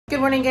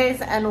morning guys,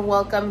 and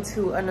welcome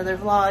to another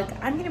vlog.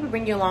 I'm gonna be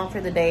bringing you along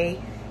for the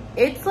day.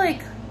 It's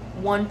like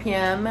 1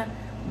 p.m.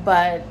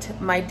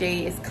 but my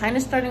day is kind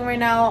of starting right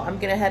now. I'm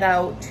gonna head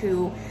out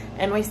to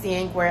NYC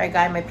Ink where I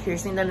got my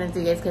piercing done. As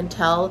you guys can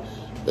tell,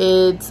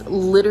 it's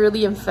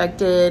literally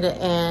infected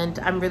and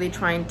I'm really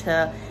trying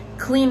to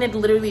clean it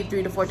literally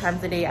 3 to 4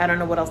 times a day. I don't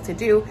know what else to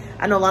do.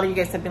 I know a lot of you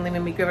guys have been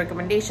leaving me great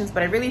recommendations,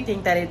 but I really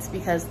think that it's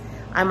because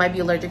I might be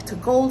allergic to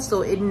gold,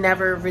 so it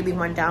never really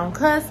went down.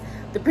 Because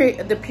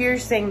the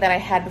piercing that I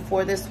had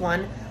before this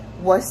one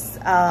was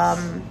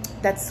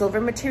that silver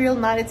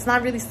material. It's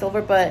not really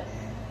silver, but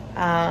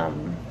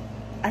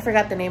I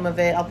forgot the name of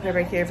it. I'll put it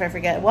right here if I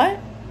forget. What?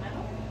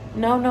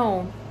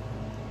 No.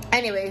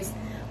 Anyways,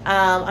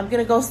 I'm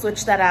gonna go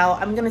switch that out.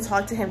 I'm gonna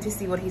talk to him to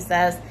see what he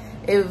says.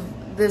 If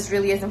this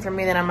really isn't for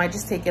me, then I might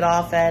just take it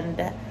off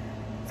and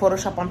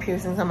Photoshop on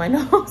piercings on my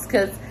nose,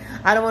 because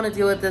I don't want to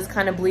deal with this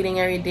kind of bleeding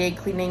every day,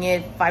 cleaning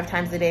it 5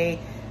 times a day.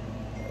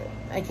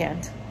 I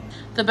can't.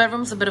 The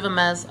bedroom's a bit of a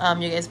mess,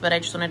 you guys, but I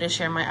just wanted to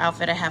share my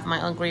outfit. I have my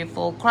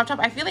ungrateful crop top.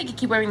 I feel like I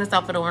keep wearing this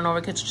outfit over and over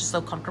because it's just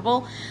so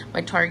comfortable.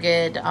 My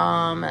Target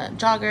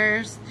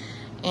joggers,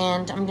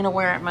 and I'm gonna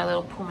wear my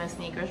little Puma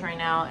sneakers right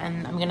now,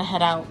 and I'm gonna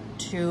head out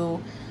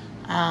to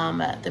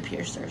the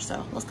piercer.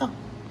 So let's go.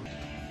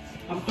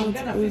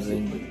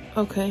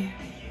 Okay.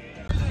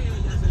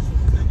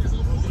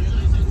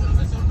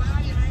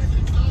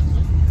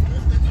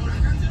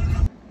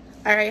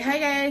 All right, hi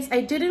guys.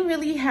 I didn't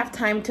really have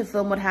time to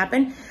film what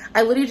happened.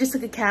 I literally just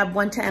took a cab,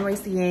 went to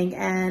NYC Ink,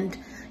 and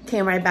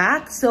came right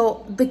back.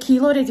 So the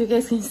keloid, as you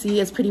guys can see,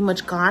 is pretty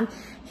much gone.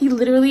 He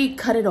literally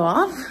cut it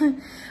off.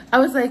 I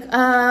was like,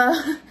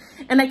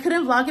 and I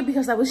couldn't vlog it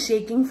because I was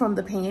shaking from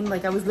the pain.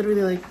 Like, I was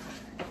literally like,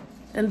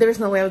 and there's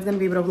no way I was gonna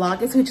be able to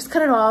vlog it. So he just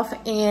cut it off,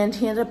 and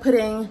he ended up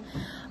putting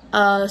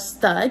a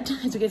stud.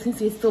 As you guys can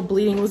see, it's still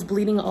bleeding. It was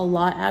bleeding a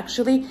lot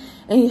actually.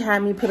 And he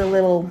had me put a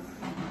little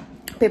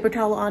paper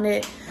towel on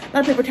it.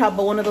 Not a paper towel,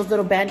 but one of those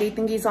little band-aid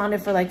thingies on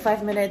it for like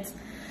 5 minutes.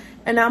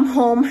 And now I'm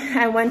home.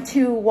 I went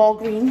to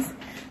Walgreens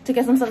to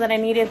get some stuff that I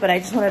needed, but I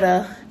just wanted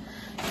to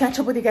catch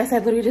up with you guys. I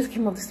literally just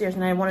came up the stairs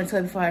and I wanted to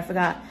tell you before I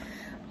forgot.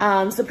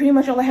 So pretty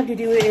much all I have to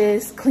do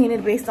is clean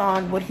it based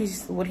on what he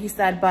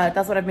said, but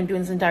that's what I've been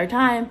doing this entire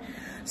time.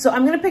 So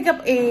I'm gonna pick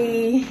up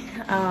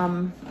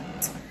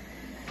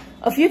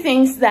a few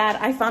things that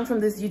I found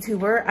from this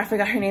YouTuber. I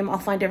forgot her name. I'll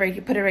find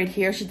it put it right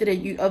here. She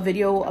did a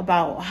video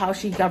about how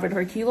she got rid of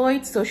her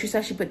keloids. So she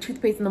said she put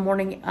toothpaste in the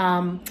morning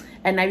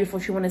at night before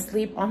she went to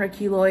sleep on her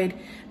keloid.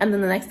 And then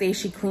the next day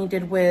she cleaned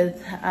it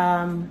with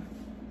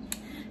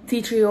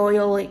tea tree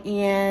oil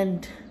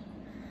and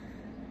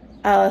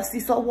sea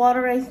salt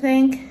water, I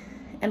think,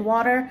 and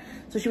water.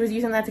 So she was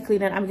using that to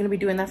clean it. I'm gonna be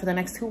doing that for the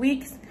next 2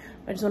 weeks.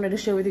 I just wanted to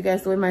share with you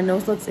guys the way my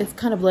nose looks. It's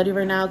kind of bloody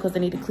right now because I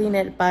need to clean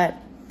it, but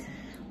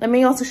let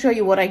me also show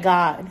you what I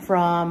got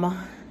from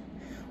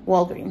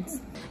Walgreens.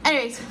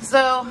 Anyways,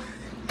 so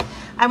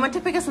I went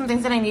to pick up some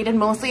things that I needed.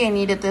 Mostly I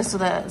needed this so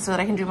that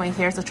I can do my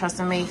hair. So Trust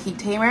and May heat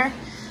tamer.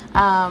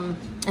 And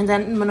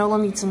then Manolo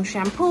needs some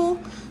shampoo.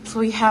 So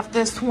we have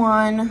this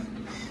one.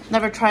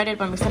 Never tried it,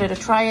 but I'm excited to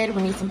try it.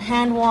 We need some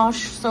hand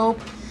wash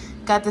soap.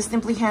 Got the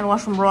Simply hand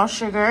wash from Raw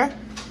Sugar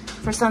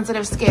for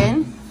sensitive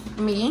skin.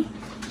 Me.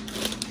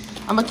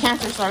 I'm a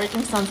Cancer, so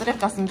everything's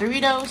sensitive. Got some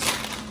Doritos.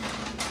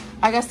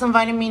 I got some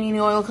vitamin E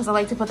oil because I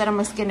like to put that on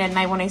my skin at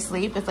night when I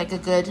sleep. It's like a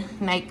good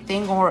night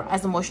thing, or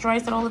as a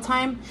moisturizer all the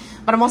time.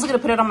 But I'm also going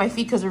to put it on my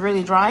feet because they're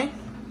really dry.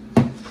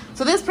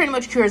 So this pretty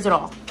much cures it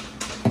all.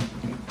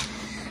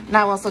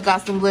 Now I also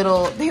got some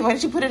little... Babe, why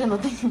did you put it in the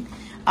thing?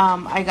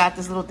 I got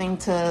this little thing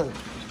to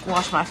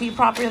wash my feet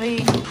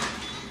properly.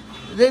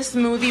 This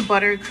smoothie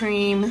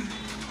buttercream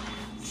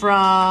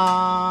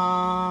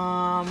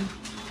from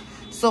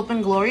Soap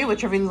and Glory,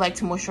 which I really like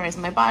to moisturize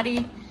my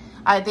body.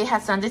 They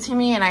had sent it to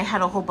me and I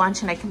had a whole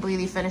bunch and I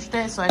completely finished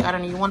it, so I got a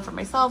new one for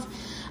myself.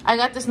 I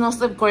got this no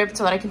slip grip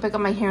so that I can pick up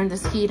my hair in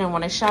this heat and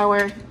when I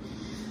shower.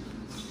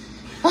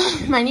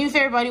 My new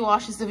favorite body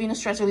wash is the Venus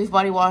Stress Relief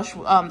body wash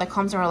that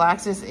calms and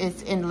relaxes.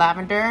 It's in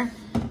lavender,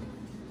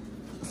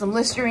 some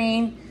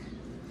Listerine,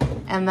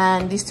 and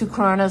then these 2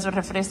 Coronas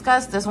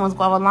refrescas. This one's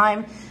guava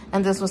lime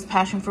and this was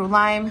passion fruit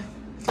lime.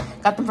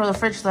 Got them for the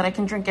fridge so that I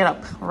can drink it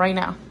up right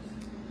now.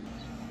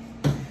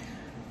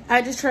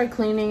 I just tried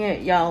cleaning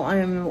it, y'all.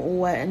 I'm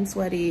wet and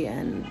sweaty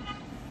and...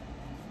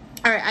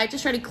 All right, I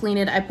just tried to clean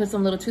it. I put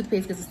some little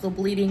toothpaste because it's still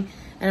bleeding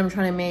and I'm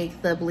trying to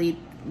make the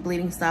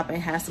bleeding stop. I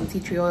had some tea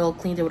tree oil,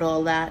 cleaned it with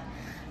all that.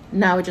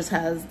 Now it just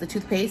has the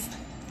toothpaste.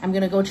 I'm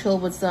gonna go chill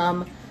with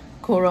some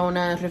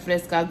Corona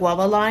Refresca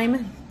Guava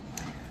Lime,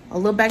 a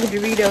little bag of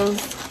Doritos,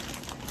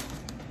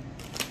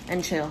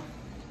 and chill.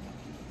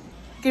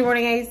 Good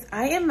morning, guys.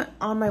 I am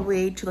on my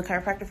way to the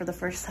chiropractor for the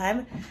first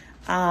time.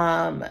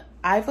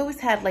 I've always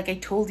had, like I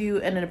told you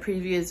in a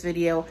previous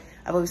video,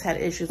 I've always had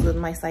issues with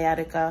my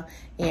sciatica,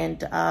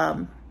 and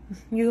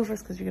you go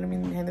first because you're gonna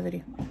be behind the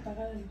video.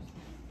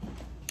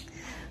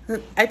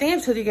 I think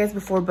I've told you guys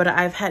before, but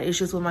I've had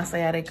issues with my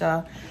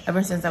sciatica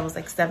ever since I was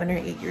like 7 or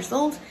 8 years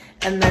old.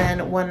 And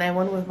then when I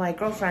went with my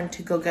girlfriend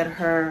to go get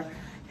her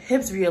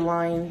hips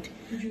realigned,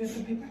 Did you get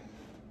some paper?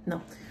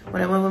 No.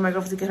 When I went with my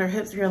girlfriend to get her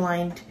hips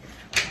realigned,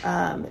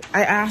 I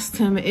asked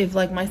him if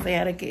like my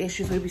sciatica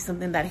issues would be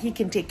something that he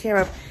can take care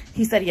of.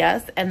 He said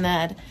yes, and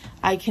that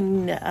I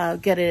can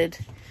get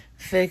it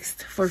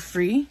fixed for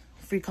free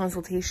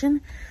consultation.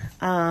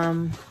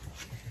 And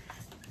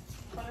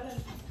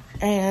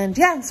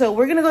yeah, so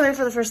we're gonna go there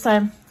for the first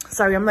time.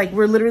 Sorry,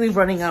 we're literally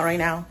running out right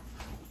now.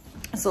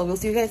 So we'll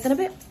see you guys in a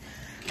bit.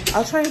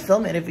 I'll try and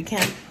film it if we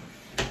can.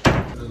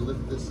 I'm gonna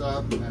lift this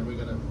up and we're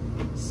gonna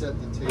set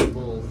the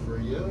table for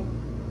you.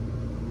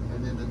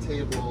 And then the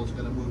table is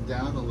gonna move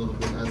down a little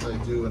bit as I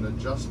do an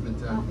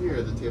adjustment down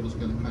here. The table's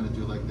gonna kind of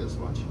do like this,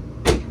 watch.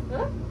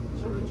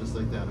 Sort of just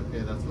like that, okay?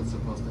 That's what's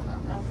supposed to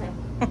happen. Okay.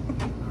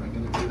 I'm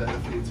gonna do that a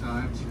few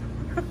times.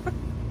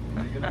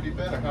 You're gonna be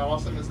better. How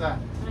awesome is that?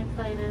 I'm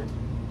excited.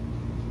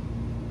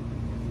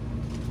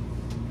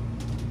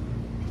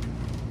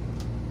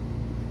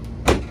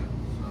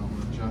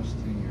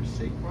 Adjusting your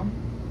sacrum.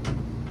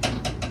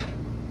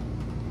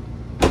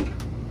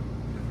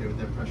 Okay with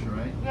that pressure,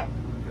 right? Yep.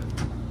 Good.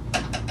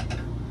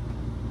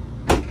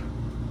 And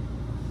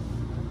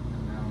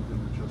now I'm going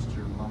to adjust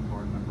your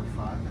lumbar number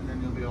 5, and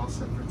then you'll be all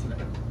set for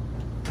today.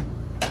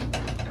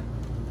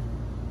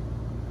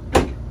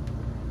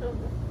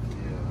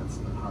 Yeah, that's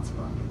the hot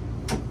spot.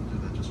 We'll do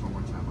that just one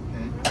more time,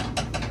 okay?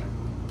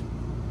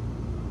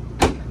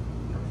 Perfect.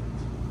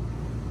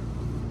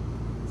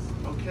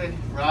 Okay,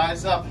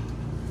 rise up.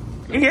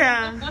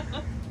 Yeah.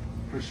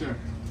 For sure.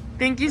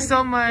 Thank you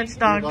so much,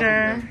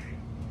 doctor.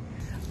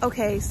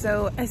 Okay,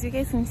 so as you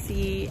guys can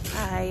see,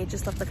 I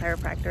just left the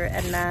chiropractor,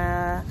 and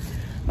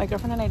my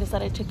girlfriend and I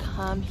decided to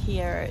come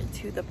here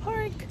to the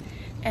park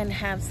and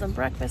have some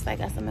breakfast. I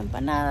got some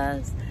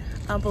empanadas.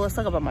 But let's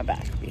talk about my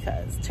back,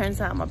 because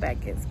turns out my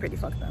back is pretty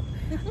fucked up.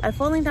 I've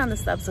fallen down the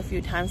steps a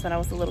few times when I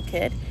was a little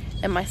kid,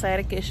 and my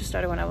sciatic issue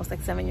started when I was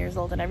like 7 years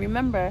old. And I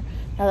remember,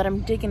 now that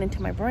I'm digging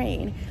into my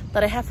brain,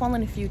 that I have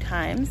fallen a few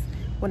times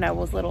when I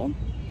was little.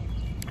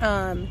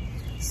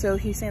 So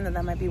he's saying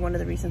that might be one of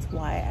the reasons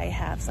why I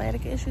have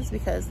sciatic issues,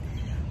 because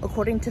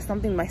according to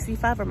something, my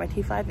C5 or my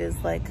T5 is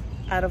like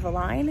out of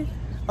alignment.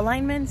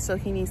 So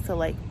he needs to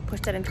like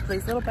push that into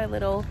place little by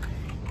little,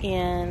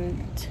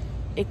 and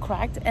it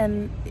cracked,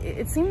 and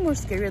it seemed more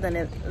scarier than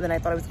I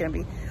thought it was gonna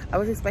be. I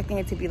was expecting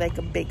it to be like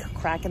a big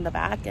crack in the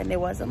back, and it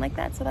wasn't like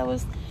that. So that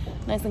was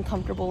nice and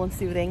comfortable and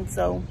soothing.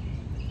 So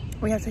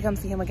we have to come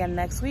see him again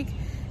next week,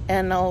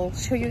 and I'll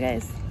show you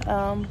guys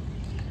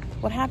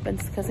what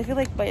happens, because I feel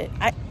like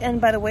and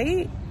by the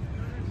way,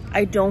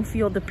 I don't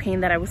feel the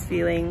pain that I was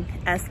feeling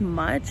as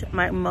much.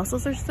 My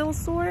muscles are still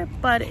sore,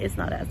 but it's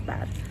not as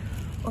bad.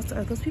 Also,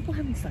 are those people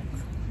having sex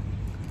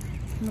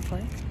in the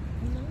park?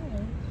 No.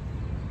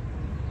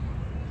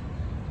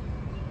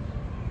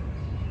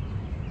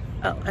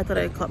 Oh, I thought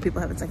I caught people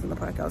having sex in the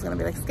park. I was gonna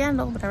be like,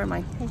 scandal, but never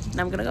mind.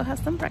 Now I'm gonna go have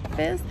some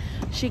breakfast.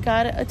 She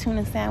got a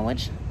tuna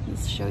sandwich.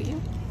 Let's show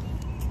you.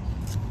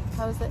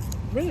 How is it?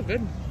 Really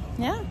good.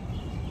 Yeah.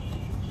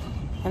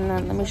 And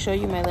then let me show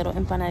you my little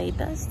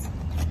empanaditas.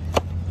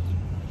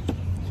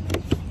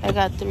 I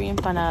got 3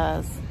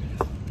 empanadas.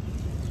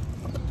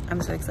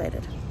 I'm so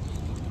excited.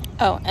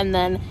 Oh, and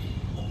then,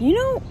 you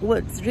know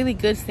what's really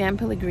good? San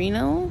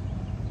Pellegrino.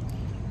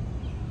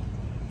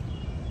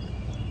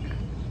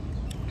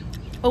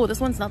 Oh, this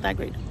one's not that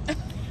great.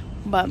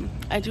 But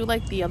I do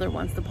like the other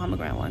ones, the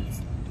pomegranate ones.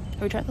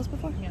 Have we tried those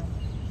before? Yeah.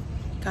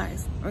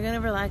 Guys, we're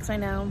gonna relax right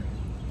now.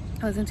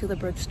 Listen to the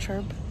birds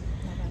chirp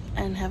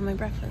and have my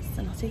breakfast,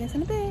 and I'll see you guys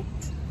in a bit.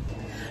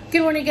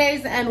 Good morning,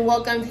 guys, and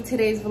welcome to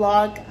today's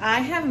vlog. I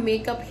have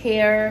makeup,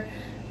 hair,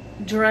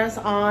 dress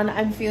on.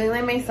 I'm feeling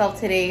like myself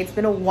today. It's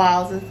been a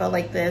while since I felt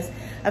like this.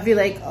 I feel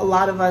like a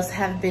lot of us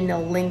have been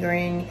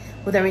lingering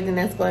with everything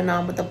that's going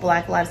on with the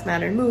Black Lives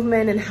Matter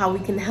movement and how we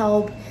can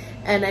help.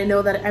 And I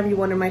know that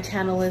everyone on my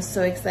channel is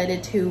so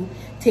excited to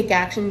take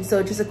action.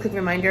 So just a quick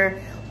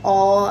reminder,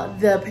 all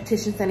the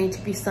petitions that need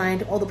to be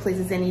signed, all the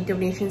places that need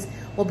donations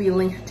will be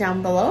linked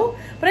down below.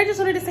 But I just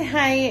wanted to say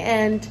hi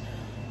and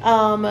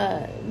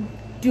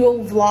do a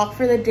vlog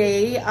for the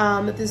day.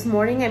 This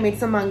morning I made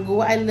some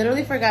mango. I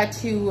literally forgot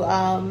to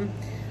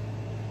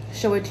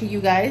show it to you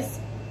guys,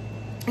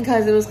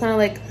 because it was kind of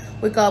like,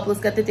 wake up,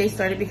 let's get the day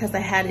started, because I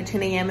had a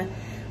 10 a.m.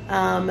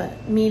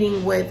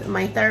 Meeting with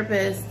my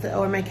therapist,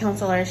 or my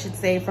counselor I should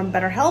say, from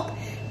BetterHelp.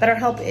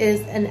 BetterHelp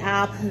is an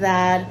app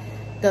that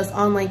does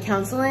online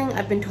counseling.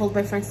 I've been told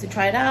by friends to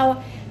try it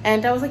out,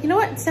 and I was like, you know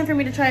what, it's time for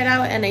me to try it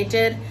out, and I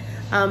did.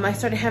 I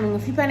started having a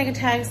few panic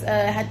attacks.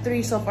 I had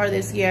 3 so far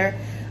this year,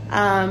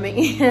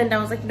 and I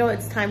was like, you know,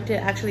 it's time to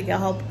actually get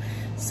help.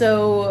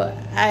 So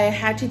I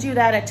had to do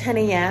that at 10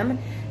 a.m.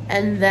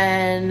 and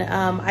then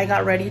I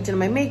got ready, did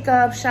my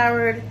makeup,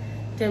 showered,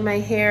 did my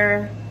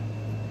hair,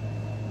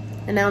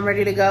 and now I'm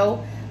ready to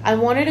go. I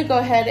wanted to go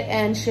ahead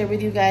and share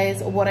with you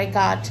guys what I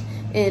got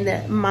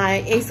in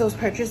my ASOS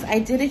purchase. I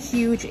did a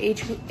huge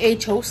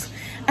ASOS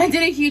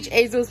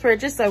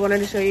purchase, so I wanted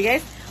to show you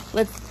guys.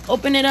 Let's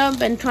open it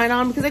up and try it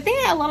on, because I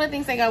think a lot of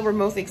things I got were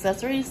mostly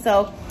accessories,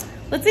 so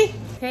let's see.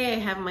 Okay, I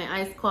have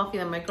my iced coffee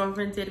that my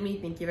girlfriend did me.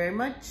 Thank you very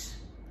much.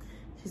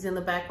 She's in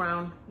the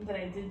background. That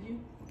I did you?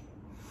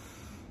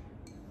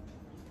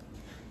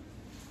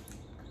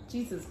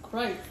 Jesus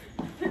Christ.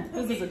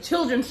 This is a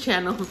children's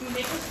channel. You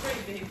make us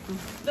straight, babe.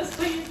 That's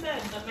what you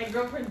said. That my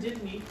girlfriend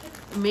did me.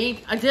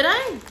 Me? Did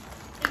I?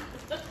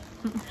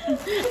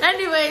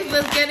 Anyways,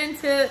 let's get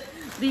into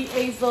the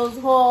ASOS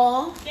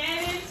haul.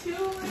 Get into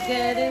it.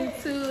 Get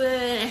into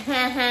it.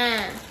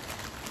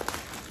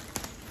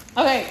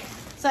 Okay,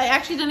 so I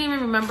actually don't even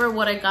remember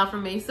what I got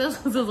from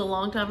ASOS. This was a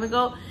long time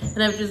ago,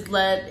 and I've just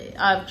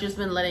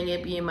been letting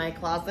it be in my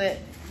closet.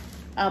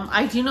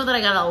 I do know that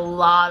I got a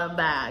lot of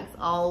bags,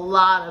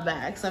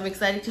 So I'm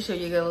excited to show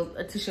you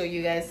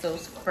guys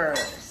those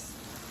first.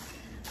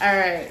 All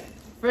right,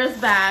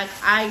 first bag.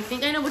 I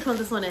think I know which one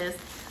this one is.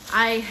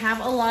 I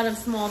have a lot of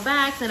small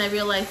bags, and I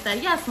realized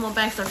that yeah, small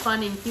bags are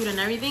fun and cute and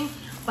everything,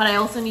 but I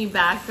also need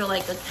bags for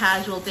like a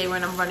casual day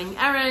when I'm running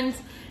errands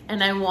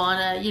and I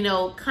wanna, you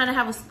know, kind of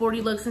have a sporty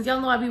look. Since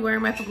y'all know I be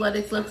wearing my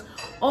Fabletics looks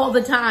all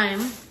the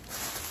time,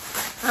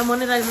 I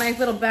wanted a nice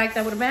little bag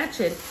that would match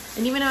it.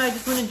 And even though I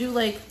just want to do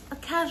like a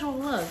casual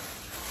look,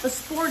 a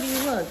sporty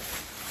look,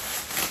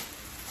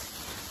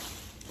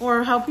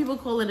 or how people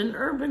call it, an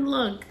urban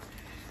look.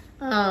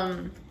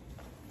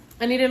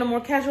 I needed a more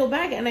casual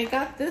bag, and I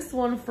got this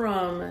one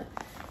from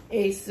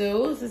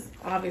ASOS. It's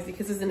obviously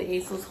because it's an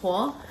ASOS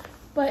haul,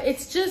 but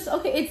it's just,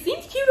 okay, it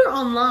seems cuter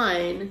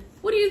online.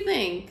 What do you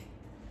think?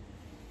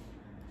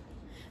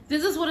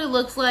 This is what it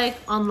looks like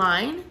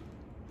online.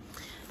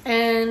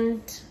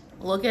 And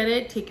look at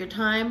it, take your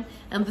time.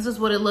 And this is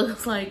what it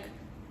looks like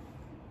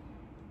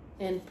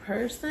in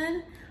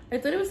person. I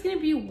thought it was gonna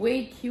be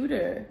way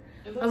cuter.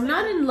 I'm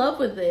not in love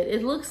with it.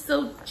 It looks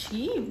so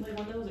cheap. Like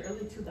one of those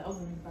early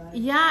 2000s bags.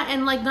 Yeah,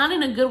 and like not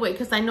in a good way,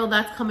 because I know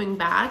that's coming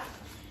back.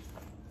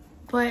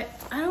 But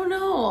I don't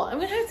know. I'm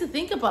gonna have to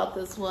think about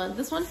this one.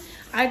 This one,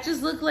 I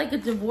just look like a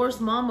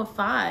divorced mom of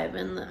 5,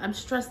 and I'm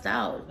stressed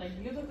out. Like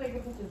you look like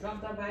you're supposed to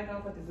drop that bag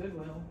off at the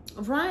Goodwill.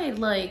 Right,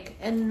 like,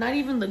 and not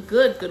even the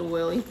good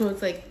Goodwill. You know,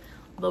 it's like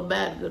the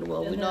bad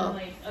Goodwill. And we then, know.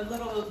 like a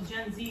little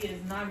Gen Z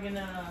is not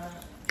gonna.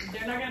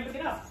 They're not gonna pick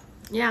it up.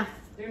 Yeah.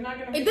 They're not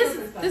gonna. Pick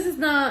This is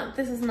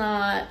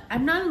not.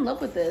 I'm not in love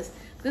with this.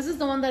 This is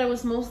the one that I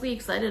was mostly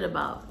excited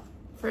about.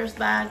 First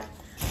bag,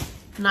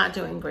 not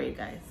doing great,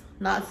 guys.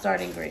 Not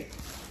starting great.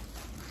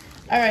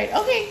 All right,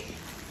 okay.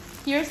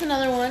 Here's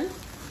another one.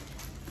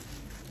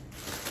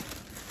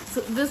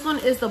 So this one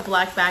is the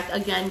black bag,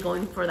 again,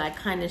 going for that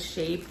kind of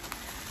shape.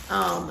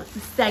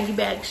 Saggy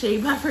bag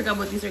shape. I forgot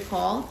what these are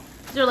called.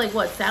 They're like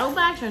what, saddle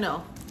bags or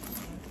no?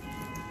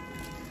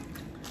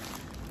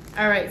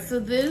 All right, so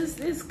this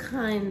is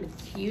kind of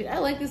cute. I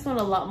like this one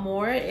a lot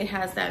more. It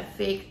has that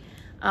fake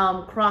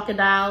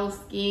crocodile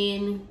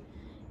skin,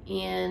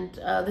 and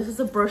this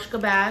is a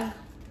Brushka bag.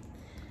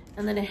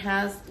 And then it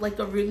has like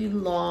a really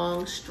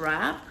long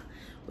strap,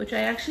 which I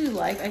actually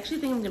like. I actually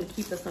think I'm gonna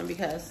keep this one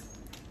because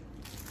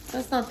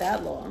that's not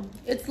that long.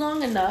 It's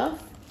long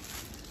enough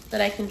that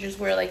I can just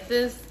wear like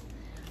this.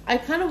 I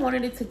kind of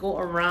wanted it to go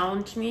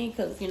around me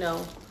because, you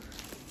know,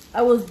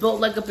 I was built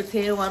like a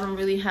potato. I don't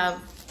really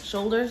have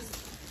shoulders.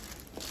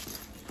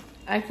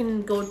 I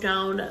can go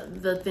down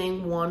the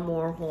thing one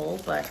more hole,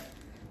 but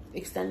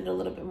extend it a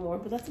little bit more,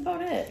 but that's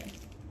about it.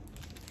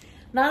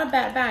 Not a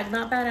bad bag,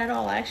 not bad at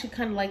all. I actually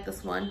kind of like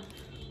this one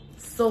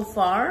so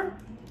far.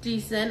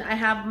 Decent. I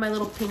have my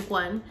little pink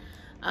one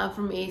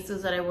from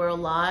ASOS that I wear a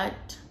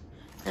lot,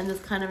 and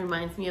this kind of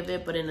reminds me of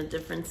it, but in a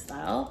different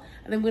style.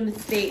 And I'm going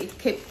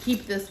to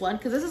keep this one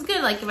because this is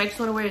good. Like if I just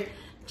want to wear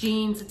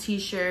jeans, a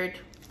t-shirt,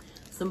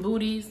 some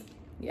booties,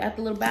 you add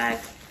the little bag,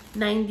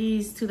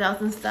 90s,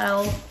 2000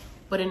 style,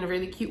 but in a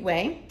really cute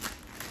way.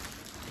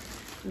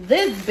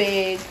 This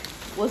bag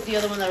was the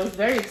other one that I was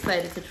very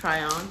excited to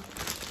try on.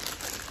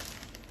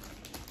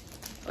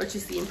 Or to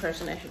see in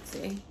person, I should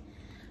say.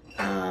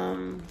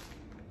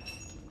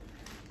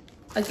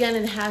 Again,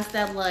 it has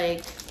that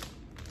like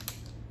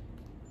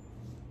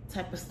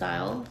type of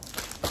style.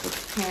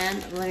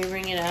 Let me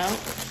bring it out.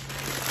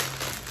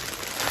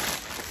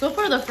 So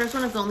far, the first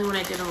one is the only one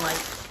I didn't like.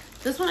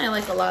 This one I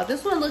like a lot.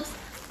 This one looks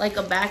like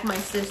a bag my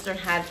sister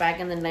had back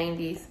in the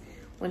 90s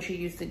when she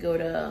used to go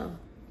to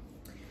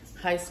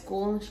high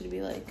school. She'd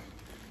be like,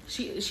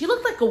 she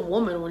looked like a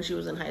woman when she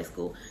was in high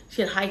school.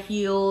 She had high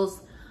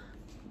heels,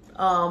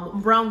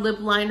 brown lip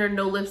liner,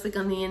 no lipstick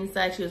on the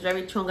inside. She was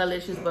very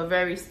chongalicious, but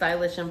very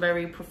stylish and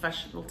very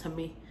professional to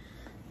me.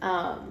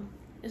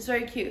 It's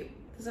very cute.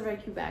 This is a very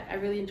cute bag. I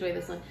really enjoy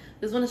this one.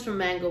 This one is from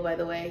Mango, by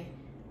the way,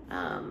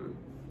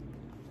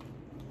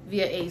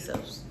 via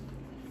ASOS.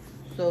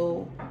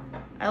 So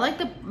I like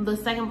the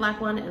second black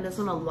one and this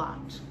one a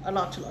lot.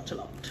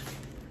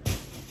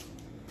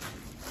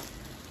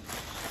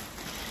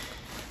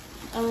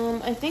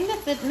 I think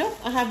that's it. Nope,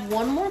 I have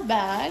one more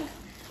bag.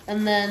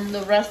 And then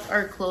the rest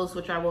are clothes,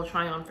 which I will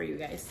try on for you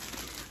guys.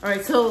 All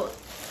right, so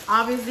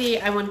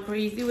obviously I went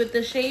crazy with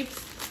the shapes,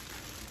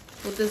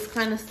 with this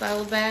kind of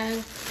style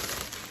bag.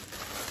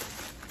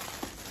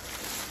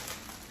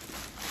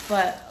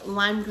 But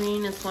lime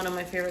green is one of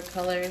my favorite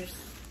colors.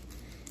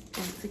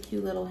 And it's a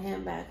cute little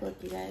handbag, look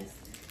you guys.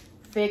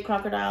 Fake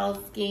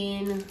crocodile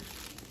skin.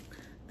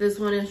 This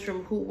one is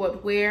from Who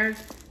What Wear.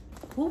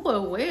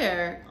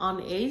 Where?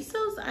 On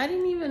ASOS? I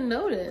didn't even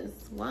notice.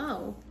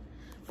 Wow.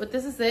 But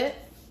this is it.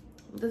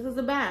 This is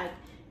the bag.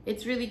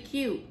 It's really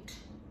cute.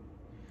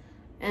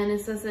 And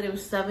it says that it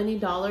was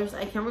 $70.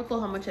 I can't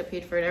recall how much I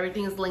paid for it.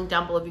 Everything is linked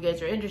down below if you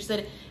guys are interested.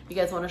 If you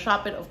guys want to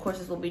shop it, of course,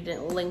 this will be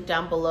linked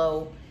down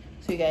below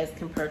so you guys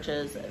can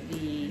purchase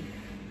the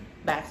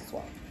bags as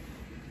well.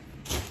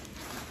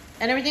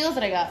 And everything else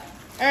that I got.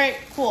 All right,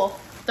 cool.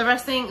 The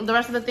rest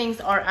of the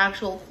things are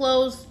actual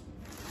clothes.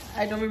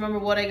 I don't remember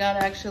what I got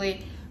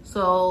actually.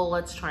 So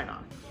let's try it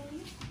on.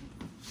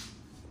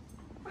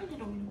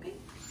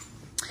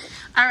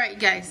 All right,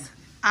 guys.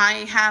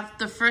 I have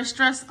the first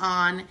dress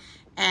on.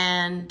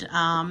 And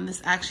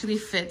this actually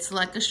fits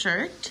like a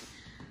shirt.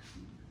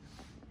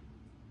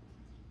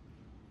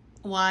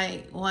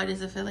 Why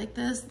does it fit like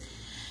this?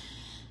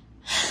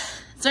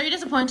 It's very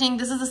disappointing.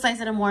 This is the size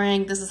that I'm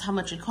wearing. This is how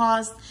much it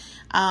costs.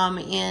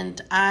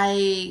 And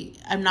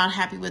I'm not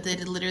happy with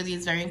it. It literally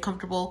is very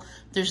uncomfortable.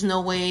 There's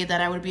no way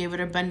that I would be able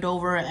to bend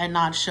over and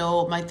not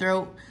show my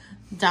throat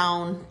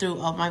down through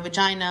my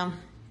vagina.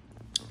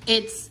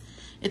 It's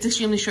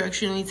extremely short,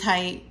 extremely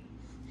tight.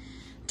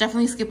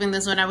 Definitely skipping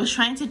this one. I was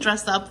trying to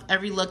dress up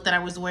every look that I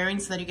was wearing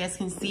so that you guys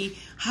can see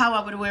how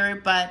I would wear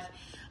it, but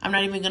I'm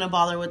not even gonna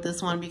bother with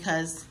this one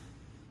because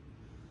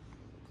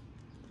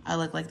I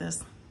look like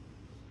this.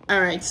 All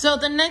right, so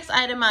the next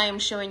item I am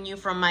showing you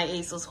from my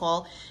ASOS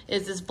haul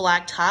is this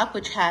black top,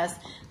 which has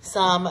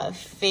some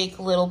fake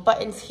little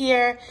buttons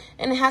here,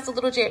 and it has a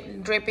little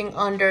draping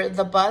under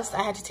the bust.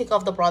 I had to take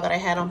off the bra that I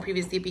had on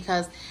previously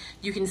because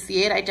you can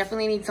see it. I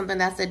definitely need something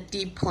that's a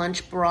deep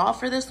plunge bra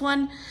for this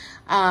one.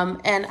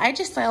 And I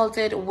just styled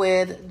it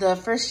with the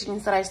first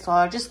jeans that I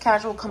saw, just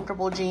casual,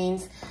 comfortable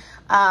jeans.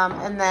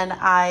 And then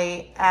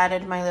I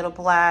added my little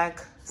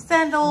black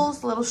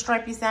sandals, little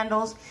stripy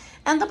sandals,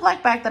 and the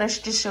black bag that I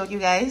just showed you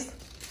guys.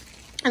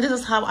 And this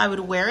is how I would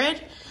wear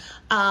it.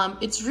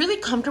 It's really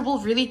comfortable,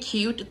 really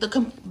cute.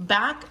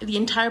 The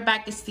entire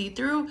back is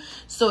see-through.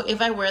 So if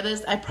I wear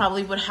this, I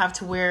probably would have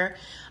to wear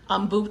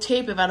boob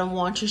tape if I don't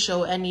want to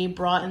show any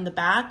bra in the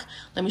back.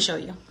 Let me show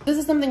you. This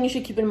is something you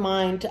should keep in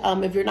mind.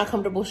 If you're not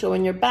comfortable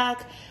showing your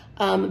back,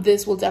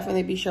 this will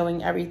definitely be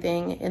showing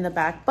everything in the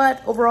back.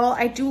 But overall,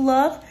 I do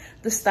love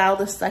the style,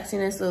 the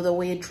sexiness of the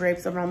way it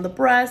drapes around the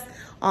breast,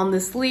 on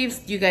the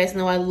sleeves. You guys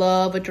know I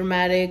love a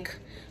dramatic,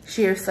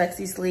 sheer,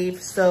 sexy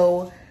sleeve.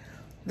 So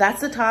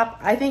that's the top.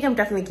 I think I'm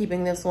definitely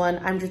keeping this one.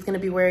 I'm just gonna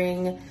be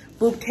wearing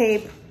boob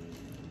tape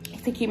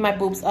to keep my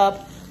boobs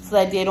up so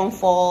that they don't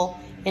fall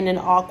in an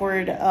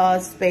awkward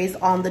space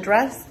on the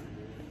dress.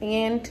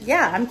 And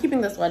yeah, I'm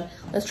keeping this one.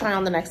 Let's try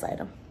on the next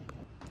item.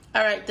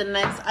 All right, the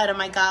next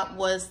item I got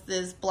was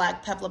this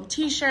black peplum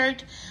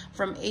t-shirt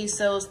from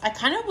ASOS. I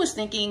kind of was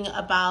thinking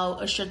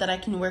about a shirt that I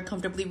can wear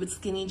comfortably with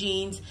skinny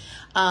jeans,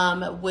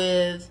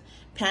 with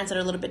pants that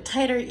are a little bit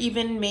tighter,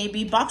 even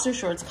maybe boxer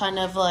shorts, kind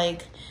of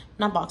like,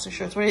 not boxer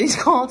shorts, what are these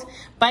called?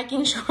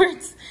 Biking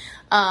shorts.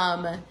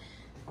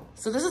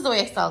 So this is the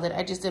way I styled it.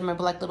 I just did my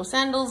black little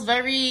sandals,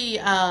 very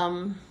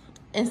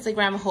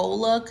Instagram haul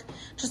look,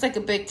 just like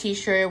a big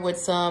t-shirt with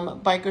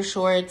some biker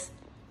shorts,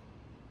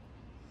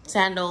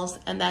 sandals,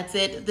 and that's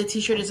it. The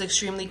t-shirt is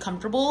extremely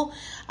comfortable.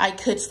 I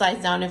could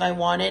size down if I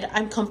wanted.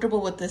 I'm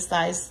comfortable with this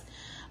size.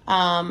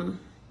 For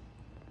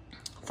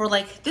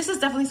like, this is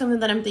definitely something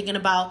that I'm thinking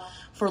about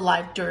for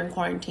life during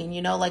quarantine,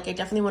 you know, like I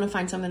definitely want to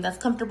find something that's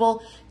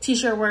comfortable.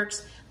 T-shirt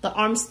works. The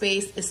arm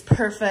space is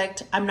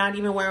perfect. I'm not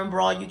even wearing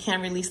bra. You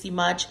can't really see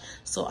much.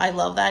 So I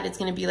love that. It's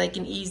going to be like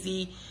an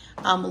easy,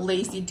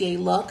 lazy day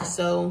look.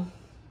 So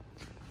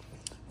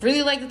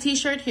really like the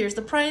t-shirt. Here's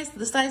the price,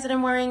 the size that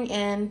I'm wearing,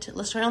 and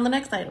let's try on the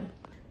next item.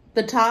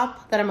 The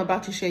top that I'm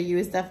about to show you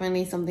is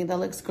definitely something that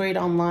looks great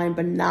online,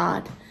 but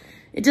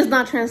it does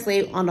not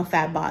translate on a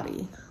fat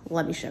body.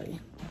 Let me show you.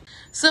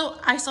 So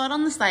I saw it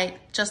on the site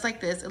just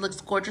like this. It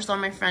looks gorgeous on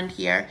my friend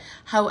here.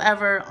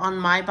 However, on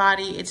my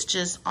body, it's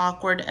just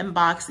awkward and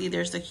boxy.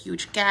 There's a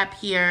huge gap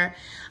here.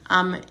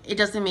 It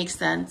doesn't make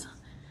sense.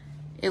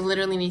 It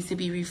literally needs to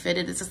be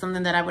refitted. This is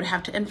something that I would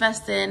have to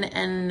invest in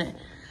and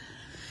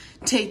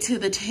take to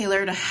the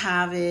tailor to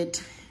have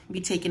it be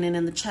taken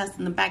in the chest,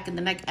 in the back, in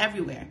the neck,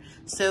 everywhere.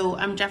 So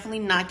I'm definitely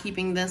not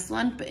keeping this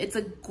one, but it's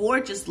a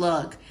gorgeous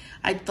look.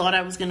 I thought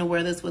I was gonna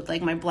wear this with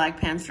like my black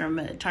pants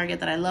from Target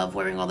that I love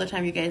wearing all the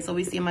time. You guys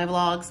always see in my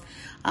vlogs,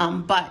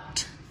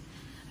 but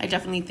I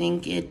definitely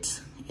think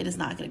it is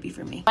not gonna be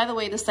for me. By the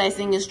way, the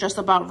sizing is just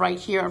about right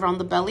here around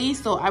the belly,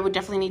 so I would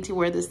definitely need to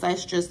wear this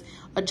size just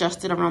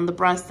adjusted around the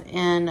breast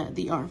and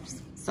the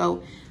arms.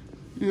 So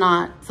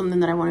not something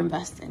that I want to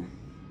invest in.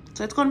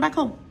 So it's going back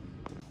home.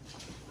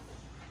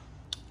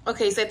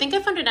 Okay, so I think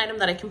I found an item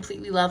that I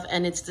completely love,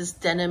 and it's this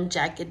denim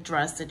jacket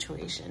dress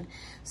situation.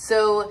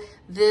 So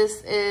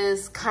this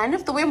is kind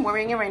of the way I'm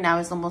wearing it right now,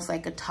 is almost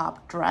like a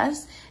top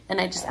dress, and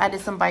I just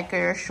added some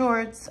biker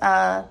shorts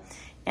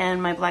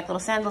and my black little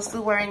sandals,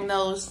 still wearing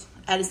those,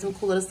 added some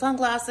cool little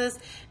sunglasses,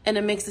 and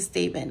it makes a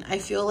statement. I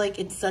feel like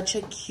it's such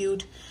a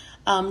cute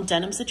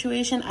denim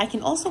situation. I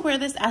can also wear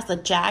this as a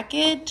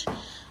jacket,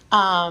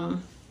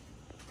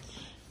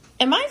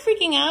 Am I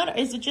freaking out?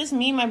 Is it just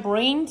me, my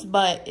brains?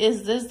 But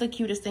is this the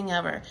cutest thing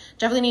ever?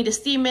 Definitely need to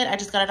steam it. I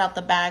just got it out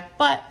the bag,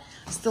 but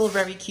still a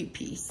very cute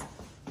piece.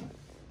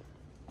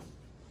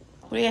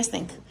 What do you guys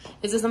think?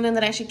 Is this something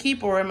that I should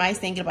keep, or am I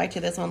saying goodbye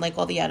to this one like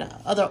all the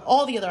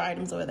other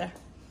items over there?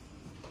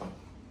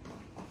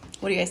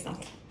 What do you guys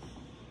think?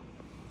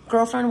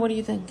 Girlfriend, what do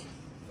you think?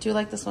 Do you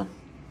like this one?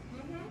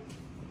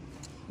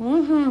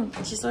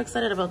 She's so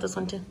excited about this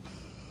one too.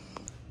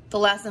 The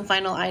last and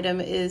final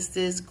item is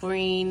this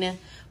green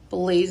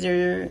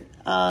blazer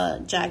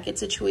jacket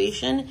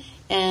situation,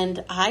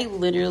 and I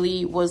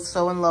literally was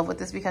so in love with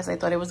this because I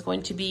thought it was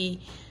going to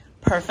be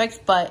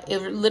perfect, but it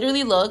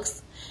literally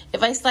looks,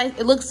 if I slice,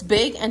 it looks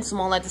big and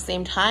small at the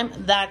same time.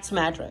 That's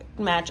magic.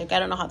 I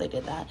don't know how they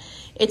did that.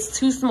 It's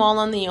too small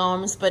on the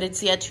arms, but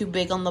it's yet too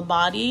big on the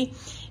body.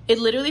 It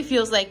literally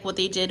feels like what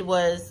they did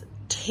was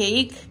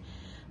take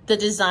the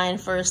design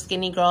for a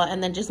skinny girl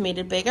and then just made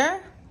it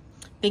bigger,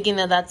 thinking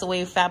that that's the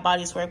way fat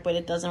bodies work, but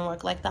it doesn't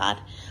work like that.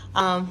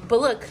 But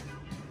look,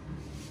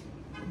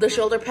 the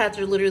shoulder pads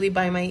are literally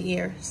by my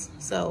ears.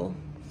 So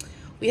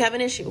we have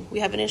an issue. We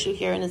have an issue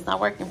here, and it's not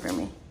working for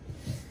me.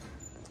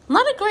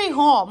 Not a great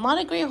haul. Not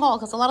a great haul,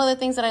 because a lot of the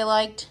things that I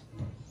liked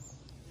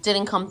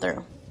didn't come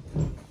through.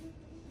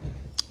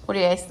 What do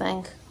you guys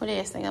think? What do you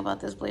guys think about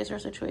this blazer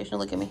situation?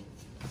 Look at me.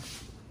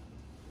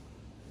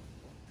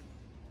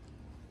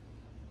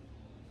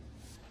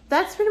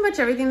 That's pretty much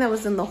everything that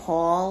was in the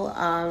haul,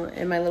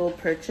 in my little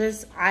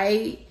purchase.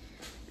 I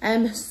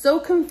am so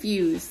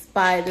confused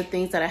by the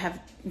things that I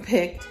have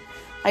picked.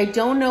 I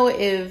don't know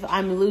if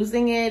I'm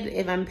losing it,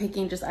 if I'm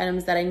picking just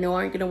items that I know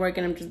aren't gonna work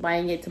and I'm just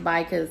buying it to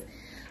buy because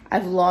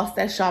I've lost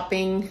that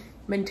shopping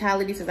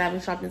mentality since I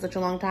haven't shopped in such a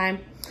long time.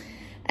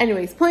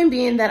 Anyways, point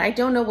being that I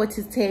don't know what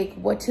to take,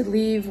 what to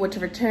leave, what to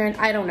return.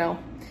 I don't know.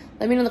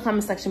 Let me know in the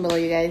comment section below,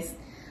 you guys.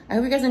 I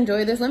hope you guys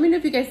enjoy this. Let me know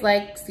if you guys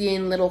like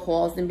seeing little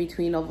hauls in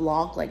between a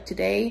vlog like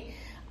today.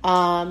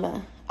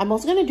 I'm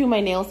also gonna do my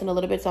nails in a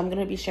little bit, so I'm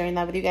gonna be sharing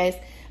that with you guys.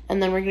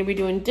 And then we're gonna be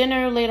doing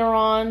dinner later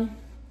on.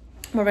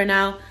 But right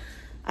now,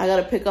 I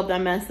gotta pick up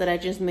that mess that I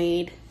just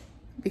made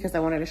because I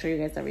wanted to show you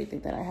guys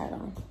everything that I had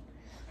on,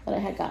 that I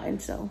had gotten.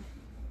 So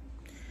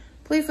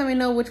please let me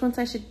know which ones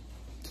I should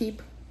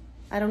keep.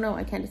 I don't know,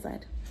 I can't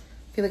decide.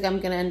 I feel like I'm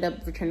gonna end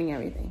up returning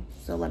everything,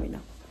 so let me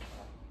know.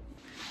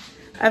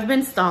 I've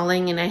been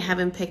stalling and I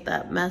haven't picked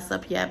that mess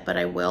up yet, but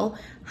I will.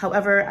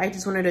 However, I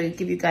just wanted to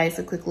give you guys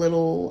a quick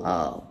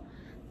little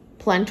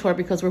plant tour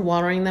because we're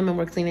watering them and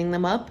we're cleaning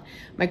them up.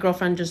 My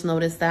girlfriend just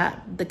noticed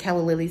that the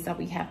calla lilies that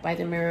we have by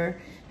the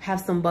mirror have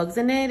some bugs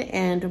in it,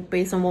 and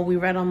based on what we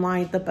read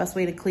online, the best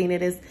way to clean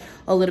it is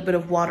a little bit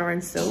of water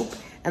and soap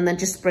and then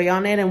just spray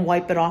on it and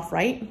wipe it off,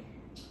 right?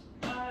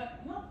 No,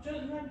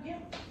 yeah.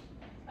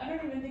 I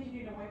don't even think you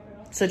need to wipe it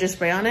off. So just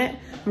spray on it.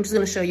 I'm just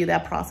gonna show you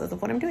that process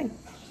of what I'm doing.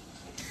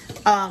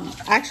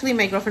 Actually,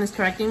 my girlfriend is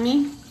correcting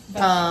me.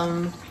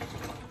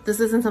 This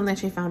isn't something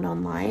she found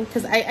online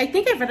because I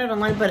think I read it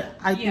online, but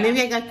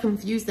maybe I got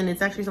confused and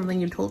it's actually something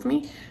you told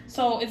me.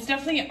 So it's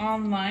definitely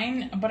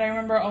online, but I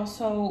remember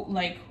also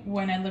like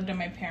when I lived in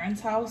my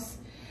parents' house,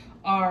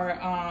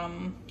 our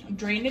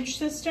drainage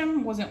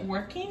system wasn't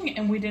working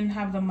and we didn't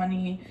have the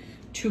money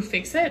to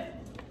fix it.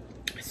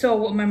 So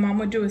what my mom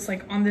would do is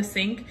like on the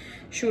sink,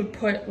 she would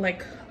put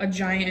like a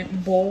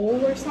giant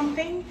bowl or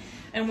something.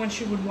 And when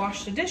she would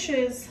wash the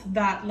dishes,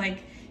 that like,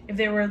 if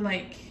they were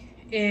like,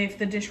 if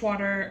the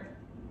dishwater,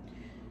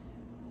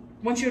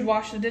 when she would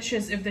wash the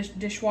dishes, if the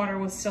dishwater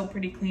was still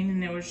pretty clean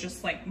and it was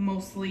just like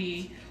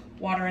mostly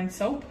water and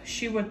soap,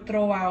 she would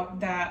throw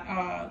out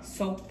that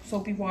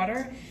soapy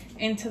water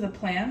into the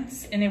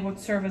plants and it would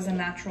serve as a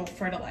natural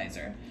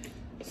fertilizer.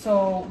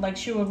 So like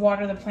she would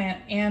water the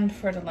plant and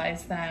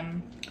fertilize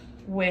them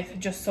with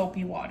just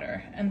soapy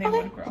water and they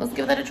would grow. Let's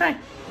give that a try.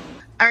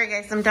 All right,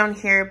 guys, I'm down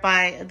here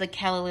by the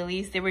calla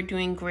lilies. They were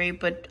doing great,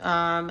 but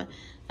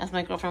as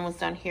my girlfriend was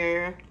down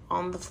here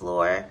on the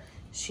floor,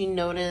 she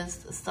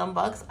noticed some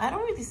bugs. I don't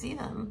really see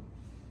them.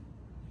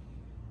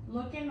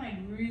 Looking like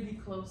really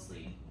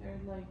closely. They're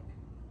like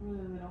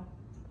really little.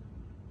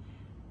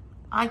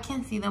 I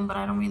can't see them, but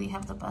I don't really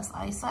have the best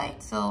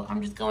eyesight, so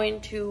I'm just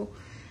going to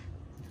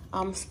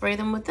spray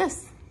them with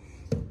this.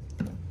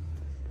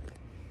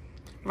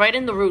 Right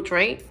in the roots,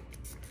 right?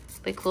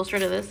 Like closer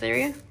to this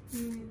area?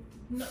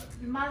 No,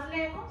 más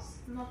lejos,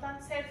 no tan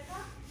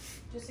cerca,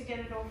 just to get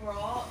it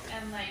overall,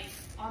 and like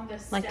on the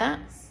stems. Like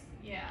that?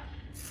 Yeah,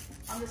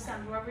 on the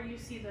stems, wherever you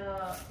see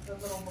the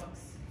little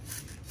bugs.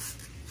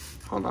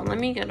 Hold on, let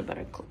me get a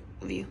better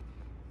view.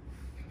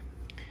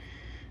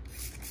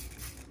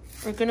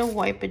 We're gonna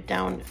wipe it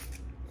down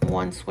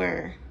once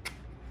we're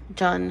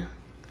done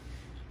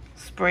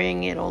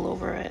spraying it all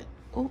over it.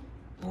 Oh,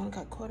 one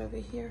got caught over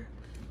here.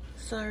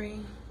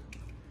 Sorry.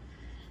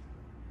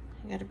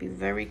 I gotta be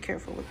very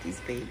careful with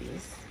these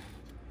babies.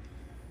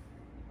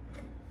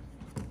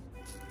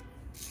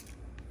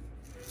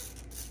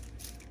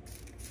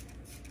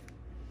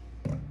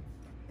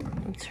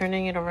 I'm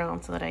turning it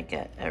around so that I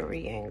get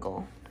every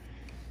angle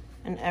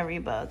and every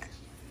bug.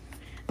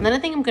 And then I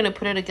think I'm gonna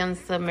put it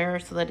against the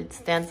mirror so that it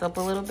stands up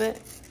a little bit.